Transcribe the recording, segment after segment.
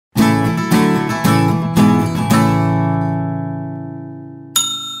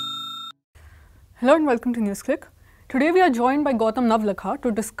Hello and welcome to NewsClick. Today we are joined by Gautam Navlakha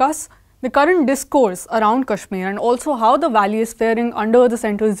to discuss the current discourse around Kashmir and also how the valley is faring under the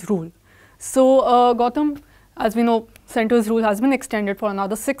centre's rule. So Gautam, as we know, centre's rule has been extended for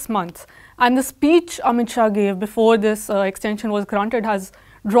another 6 months, and the speech Amit Shah gave before this extension was granted has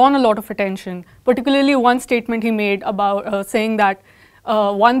drawn a lot of attention, particularly one statement he made about saying that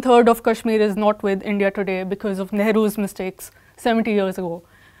 1/3 of Kashmir is not with India today because of Nehru's mistakes 70 years ago.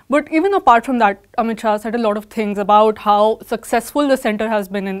 But even apart from that, Amit Shah said a lot of things about how successful the centre has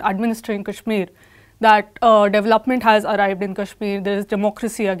been in administering Kashmir, that development has arrived in Kashmir, there is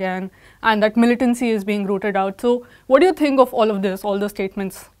democracy again, and that militancy is being rooted out. So what do you think of all of this, all the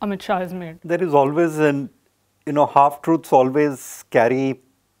statements Amit Shah has made? There is always half-truths always carry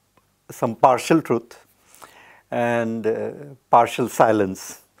some partial truth and partial silence.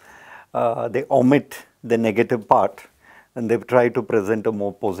 They omit the negative part and they try to present a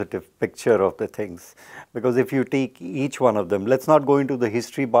more positive picture of the things. Because if you take each one of them, let's not go into the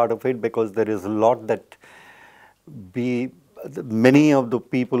history part of it, because there is a lot that many of the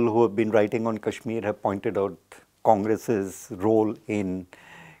people who have been writing on Kashmir have pointed out Congress's role in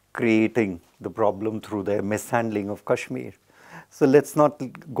creating the problem through their mishandling of Kashmir. So let's not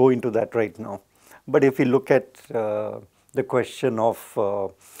go into that right now. But if you look at the question of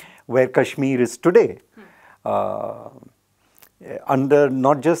where Kashmir is today, under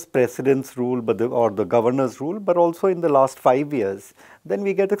not just President's rule or the Governor's rule, but also in the last 5 years, then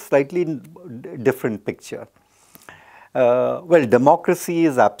we get a slightly different picture. Well, democracy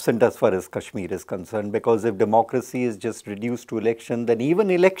is absent as far as Kashmir is concerned, because if democracy is just reduced to election, then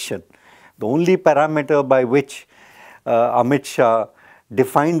even election, the only parameter by which Amit Shah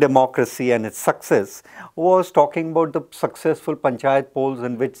defined democracy and its success was talking about the successful panchayat polls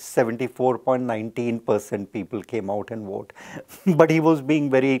in which 74.19% people came out and vote. But he was being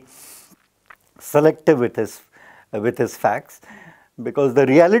very selective with his facts, because the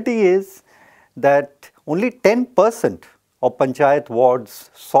reality is that only 10% of panchayat wards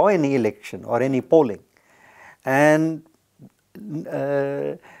saw any election or any polling, and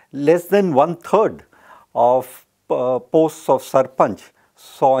less than 1/3 of posts of sarpanch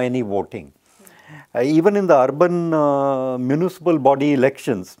saw any voting. Even in the urban municipal body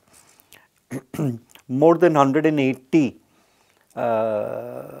elections, more than 180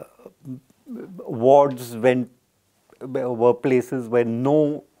 wards were places where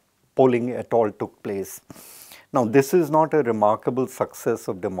no polling at all took place. Now, this is not a remarkable success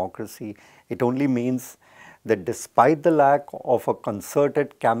of democracy. It only means that despite the lack of a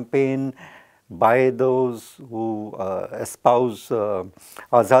concerted campaign by those who espouse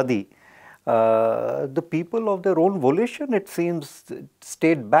Azadi, the people of their own volition, it seems,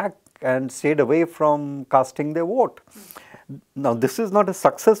 stayed back and stayed away from casting their vote. Now, this is not a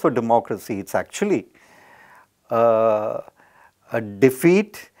success for democracy. It's actually a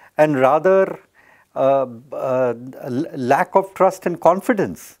defeat, and rather a lack of trust and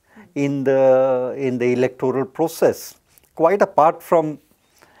confidence in the electoral process, quite apart from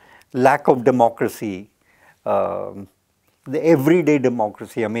lack of democracy, the everyday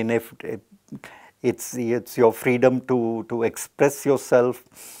democracy. I mean, if it's your freedom to express yourself,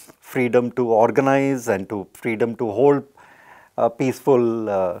 freedom to organize, and freedom to hold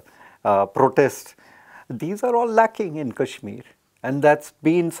peaceful protest. These are all lacking in Kashmir, and that's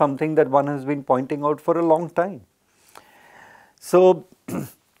been something that one has been pointing out for a long time. So,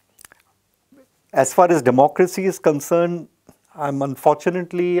 as far as democracy is concerned,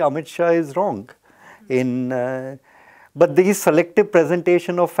 unfortunately, Amit Shah is wrong but the selective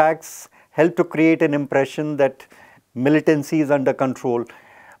presentation of facts help to create an impression that militancy is under control.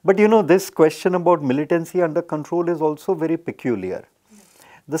 But this question about militancy under control is also very peculiar.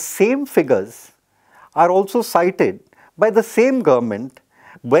 The same figures are also cited by the same government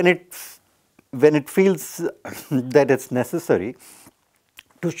when it feels that it's necessary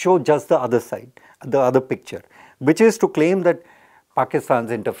to show just the other side, the other picture, which is to claim that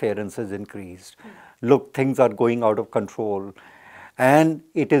Pakistan's interference has increased. Look, things are going out of control, and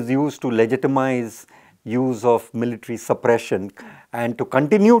it is used to legitimize use of military suppression and to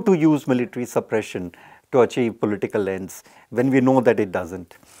continue to use military suppression to achieve political ends, when we know that it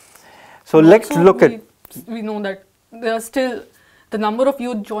doesn't. So let's look at... We know that there are still, the number of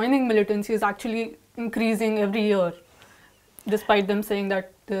youth joining militancy is actually increasing every year, despite them saying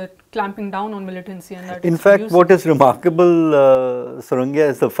that they're clamping down on militancy. And that in fact, what is remarkable, Surangya,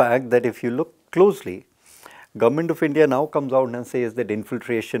 is the fact that if you look closely, Government of India now comes out and says that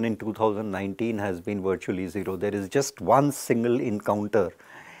infiltration in 2019 has been virtually zero. There is just one single encounter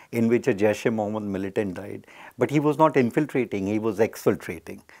in which a Jaish-e-Mohammed militant died. But he was not infiltrating, he was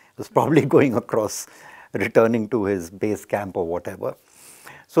exfiltrating. was probably going across, returning to his base camp or whatever.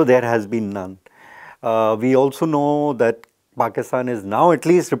 So there has been none. We also know that Pakistan is now at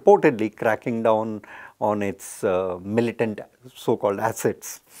least reportedly cracking down on its militant so-called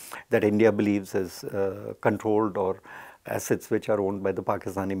assets that India believes is controlled, or assets which are owned by the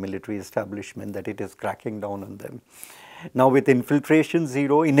Pakistani military establishment, that it is cracking down on them. Now with infiltration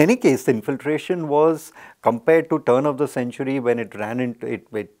zero, in any case, the infiltration was, compared to turn of the century when it ran into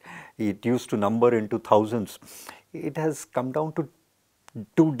it used to number into thousands. It has come down to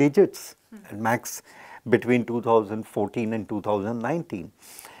 2 digits at max between 2014 and 2019.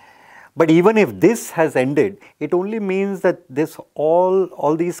 But even if this has ended, it only means that this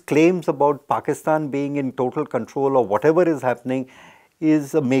all these claims about Pakistan being in total control of whatever is happening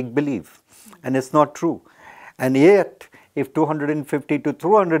is a make-believe, and it's not true. And yet, if 250 to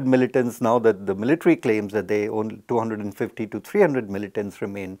 200 militants, now that the military claims that they own 250 to 300 militants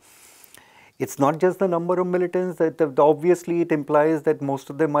remain, it's not just the number of militants, that obviously it implies that most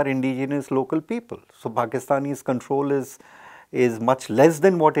of them are indigenous local people. So Pakistani's control is much less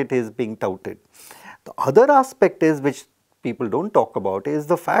than what it is being touted. The other aspect is, which people don't talk about, is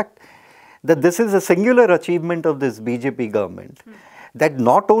the fact that this is a singular achievement of this BJP government. That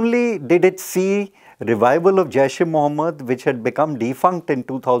not only did it see revival of Jaish-e-Mohammed, which had become defunct in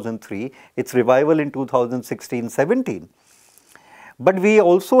 2003, its revival in 2016-17. But we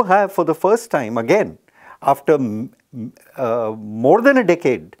also have, for the first time, again, after more than a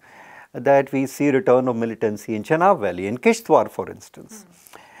decade, that we see return of militancy in Chenab Valley, in Kishtwar, for instance.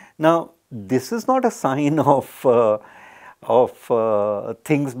 Now, this is not a sign of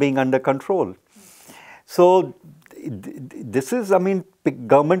things being under control. So, this is, I mean,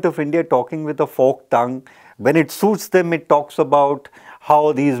 government of India talking with a forked tongue. When it suits them, it talks about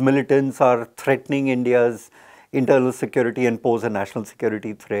how these militants are threatening India's internal security and pose a national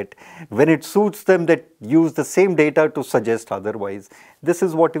security threat. When it suits them, they use the same data to suggest otherwise. This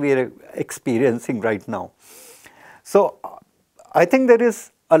is what we are experiencing right now. So, I think there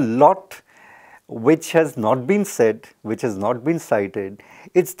is a lot which has not been said, which has not been cited.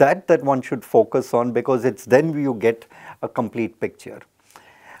 It's that one should focus on, because it's then you get a complete picture.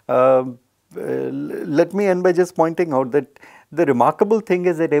 Let me end by just pointing out that the remarkable thing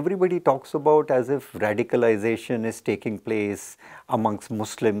is that everybody talks about as if radicalization is taking place amongst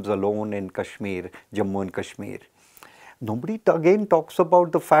Muslims alone in Kashmir, Jammu and Kashmir. Nobody again talks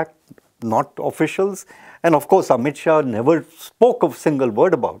about the fact, not officials, and of course Amit Shah never spoke a single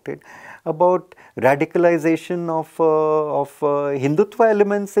word about it, about radicalization of Hindutva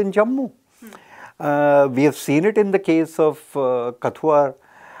elements in Jammu. We have seen it in the case of Kathua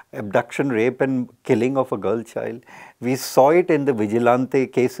abduction, rape and killing of a girl child. We saw it in the vigilante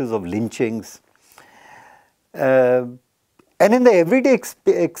cases of lynchings. And in the everyday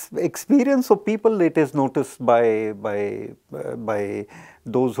experience of people, it is noticed by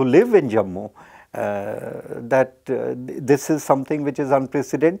those who live in Jammu that this is something which is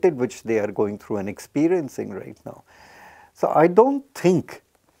unprecedented, which they are going through and experiencing right now. So I don't think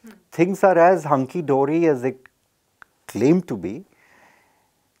things are as hunky-dory as they claim to be.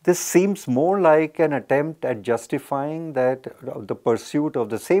 This seems more like an attempt at justifying that the pursuit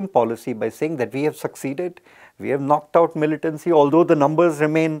of the same policy by saying that we have succeeded, we have knocked out militancy, although the numbers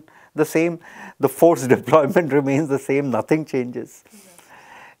remain the same, the force deployment remains the same, nothing changes.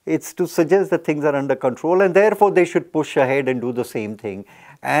 It's to suggest that things are under control, and therefore they should push ahead and do the same thing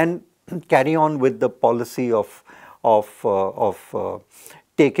and carry on with the policy of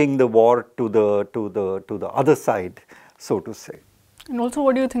taking the war to the other side, so to say. And also,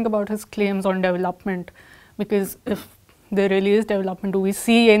 what do you think about his claims on development? Because if there really is development, do we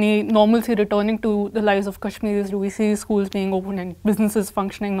see any normalcy returning to the lives of Kashmiris? Do we see schools being open and businesses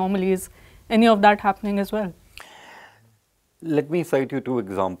functioning normally? Is any of that happening as well? Let me cite you 2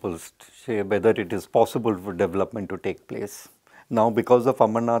 examples to say whether it is possible for development to take place. Now, because of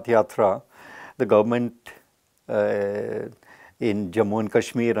Amarnath Yatra, the government in Jammu and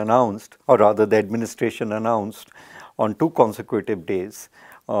Kashmir announced, or rather the administration announced, on 2 consecutive days,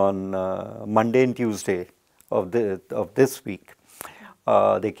 on Monday and Tuesday of this week,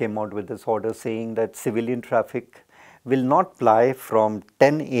 they came out with this order saying that civilian traffic will not ply from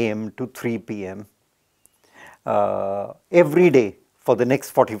 10 a.m. to 3 p.m. Every day for the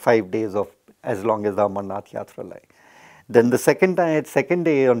next 45 days of as long as the Amarnath Yatra lie. Then the second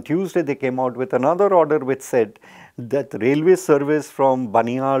day on Tuesday, they came out with another order which said that railway service from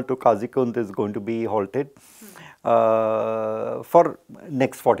Banihal to Kazikund is going to be halted for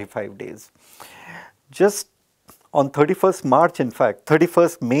next 45 days. Just on 31st March, in fact,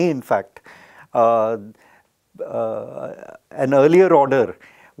 31st May, in fact, an earlier order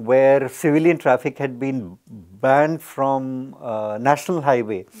where civilian traffic had been banned from national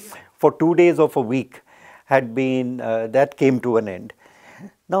highway for 2 days of a week, had been, that came to an end.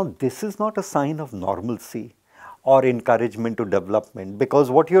 Now, this is not a sign of normalcy or encouragement to development, because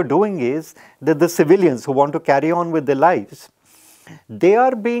what you're doing is that the civilians who want to carry on with their lives, they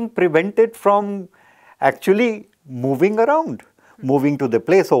are being prevented from actually moving around, moving to the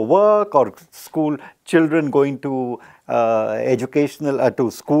place of work or school, children going to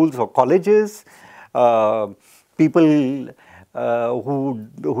to schools or colleges, people who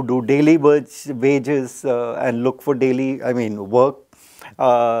do daily wages and look for daily, work,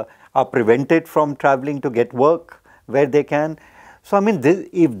 are prevented from traveling to get work where they can. So,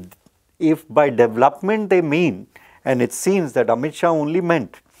 if by development they mean, and it seems that Amit Shah only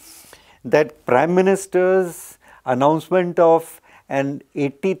meant that Prime Minister's announcement of an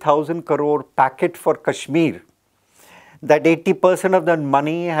 80,000 crore packet for Kashmir, that 80% of that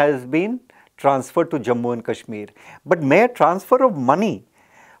money has been transferred to Jammu and Kashmir. But mere transfer of money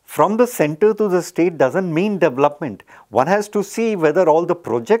from the center to the state doesn't mean development. One has to see whether all the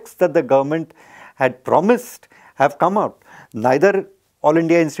projects that the government had promised have come out. Neither All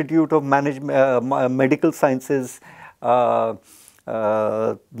India Institute of Medical Sciences,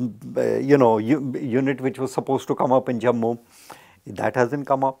 unit which was supposed to come up in Jammu, that hasn't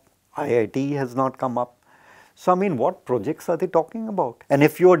come up. IIT has not come up. So, what projects are they talking about? And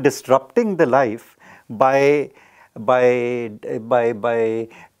if you are disrupting the life by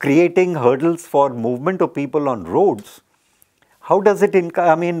creating hurdles for movement of people on roads, how does it,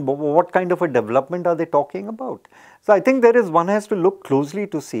 what kind of a development are they talking about? So, I think one has to look closely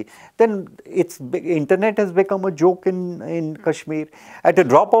to see. Then internet has become a joke in Kashmir. At a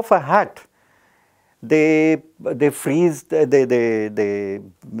drop of a hat, they freeze, they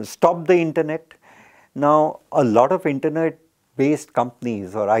stop the internet. Now, a lot of internet-based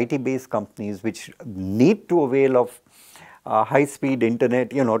companies or IT-based companies which need to avail of high-speed internet,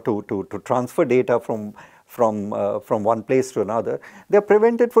 to transfer data from one place to another, they are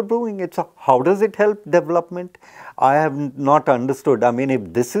prevented from doing it. So, how does it help development? I have not understood.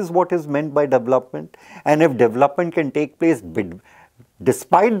 If this is what is meant by development, and if development can take place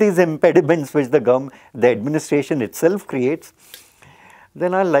despite these impediments which the administration itself creates,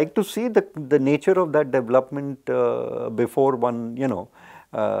 then I like to see the nature of that development before one,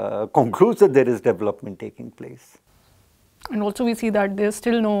 concludes that there is development taking place. And also we see that there's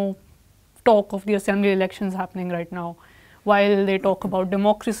still no talk of the assembly elections happening right now, while they talk about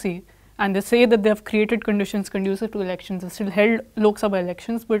democracy and they say that they have created conditions conducive to elections. They still held Lok Sabha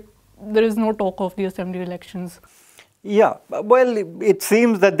elections, but there is no talk of the assembly elections. Yeah, well, it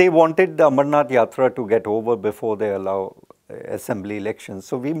seems that they wanted the Amarnath Yatra to get over before they allow assembly elections.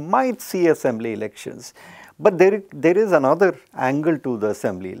 So, we might see assembly elections, but there is another angle to the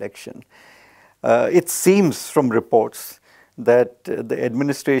assembly election. It seems from reports that the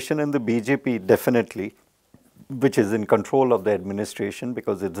administration and the BJP definitely, which is in control of the administration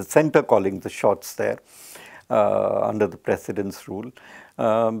because it's the center calling the shots there under the president's rule,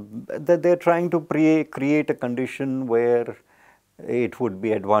 that they're trying to create a condition where it would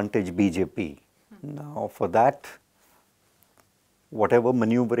be advantage BJP. Now, for that, whatever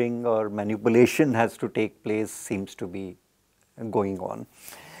maneuvering or manipulation has to take place seems to be going on.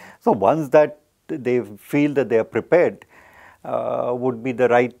 So, once that they feel that they are prepared, would be the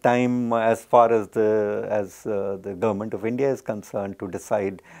right time as far as the government of India is concerned to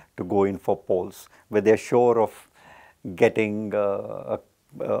decide to go in for polls, where they are sure of getting a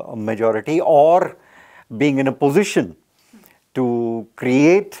majority or being in a position to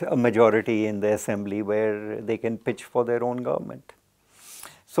create a majority in the assembly where they can pitch for their own government.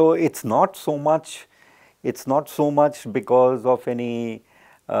 So, it's not so much because of any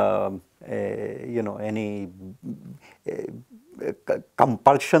any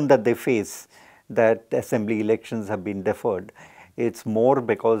compulsion that they face that assembly elections have been deferred. It's more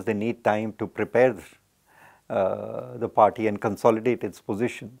because they need time to prepare the party and consolidate its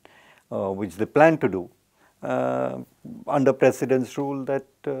position, which they plan to do under President's rule that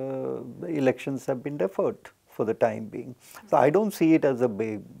the elections have been deferred for the time being. So, I don't see it as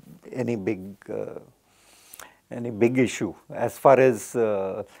any big issue. As far as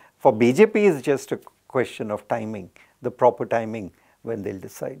for BJP, is just a question of timing, the proper timing when they'll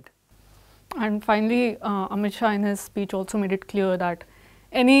decide. And finally, Amit Shah in his speech also made it clear that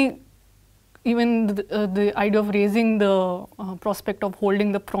even the idea of raising the prospect of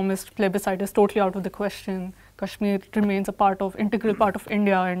holding the promised plebiscite is totally out of the question. Kashmir remains integral part of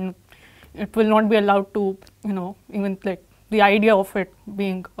India, and it will not be allowed to, even like the idea of it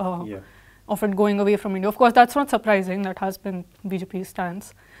being of it going away from India. Of course, that's not surprising. That has been BJP's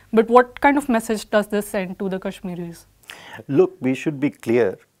stance. But what kind of message does this send to the Kashmiris? Look, we should be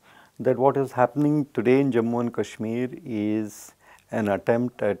clear that what is happening today in Jammu and Kashmir is an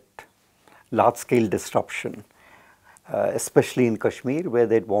attempt at large-scale disruption, especially in Kashmir, where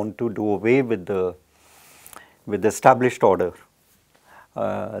they want to do away with the established order,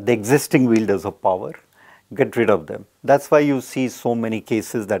 the existing wielders of power, get rid of them. That's why you see so many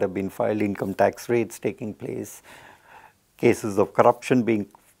cases that have been filed, income tax raids taking place, cases of corruption being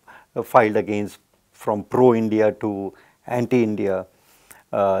filed against from pro-India to anti-India,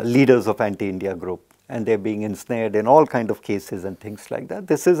 leaders of anti-India group, and they're being ensnared in all kind of cases and things like that.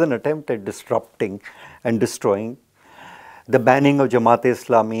 This is an attempt at disrupting and destroying. The banning of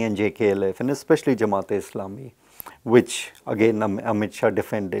Jamaat-e-Islami and JKLF, and especially Jamaat-e-Islami, which again Amit Shah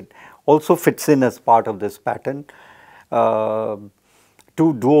defended, also fits in as part of this pattern to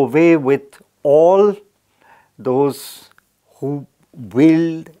do away with all those who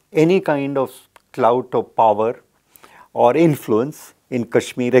wield any kind of clout of power or influence in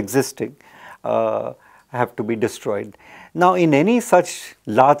Kashmir existing have to be destroyed. Now, in any such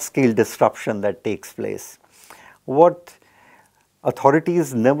large-scale disruption that takes place, what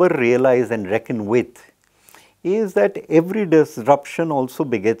authorities never realize and reckon with is that every disruption also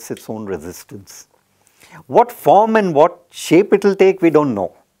begets its own resistance. What form and what shape it will take, we don't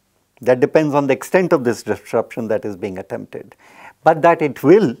know. That depends on the extent of this disruption that is being attempted. But that it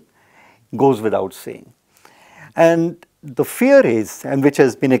will goes without saying. And the fear is, and which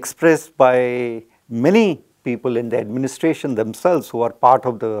has been expressed by many people in the administration themselves who are part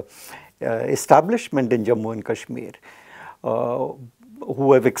of the establishment in Jammu and Kashmir,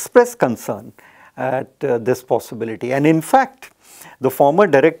 who have expressed concern at this possibility. And in fact, the former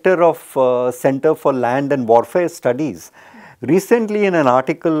director of Center for Land and Warfare Studies, recently in an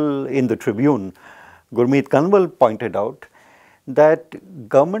article in the Tribune, Gurmeet Kanwal pointed out that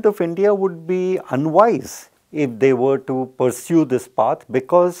Government of India would be unwise if they were to pursue this path,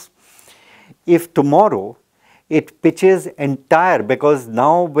 because if tomorrow it pitches entire, because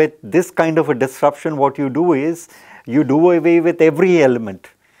now with this kind of a disruption, what you do is you do away with every element,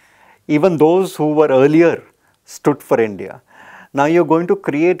 even those who were earlier stood for India. Now you're going to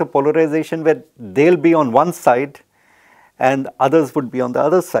create a polarization where they'll be on one side and others would be on the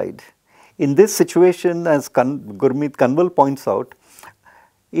other side. In this situation, as Gurmeet Kanwal points out,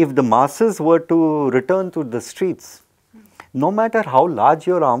 if the masses were to return to the streets, no matter how large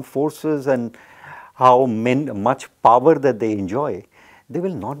your armed forces and how much power that they enjoy, they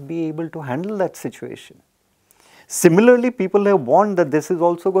will not be able to handle that situation. Similarly, people have warned that this is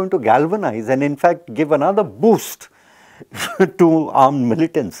also going to galvanize and in fact give another boost to armed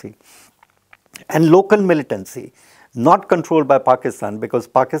militancy and local militancy, not controlled by Pakistan, because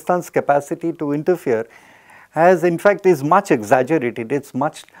Pakistan's capacity to interfere has in fact is much exaggerated. It's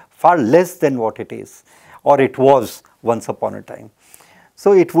much far less than what it is or it was once upon a time.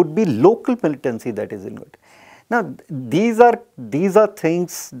 So it would be local militancy that is in it. Now these are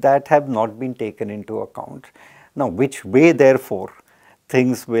things that have not been taken into account. Now which way therefore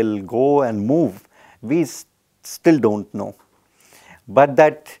things will go and move, we still don't know. But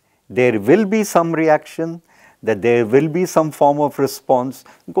that there will be some reaction, that there will be some form of response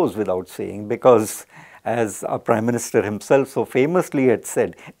goes without saying, because as our Prime Minister himself so famously had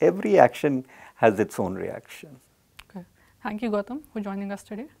said, every action has its own reaction. Okay. Thank you, Gautam, for joining us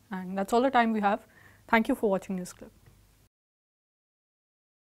today. And that's all the time we have. Thank you for watching NewsClick.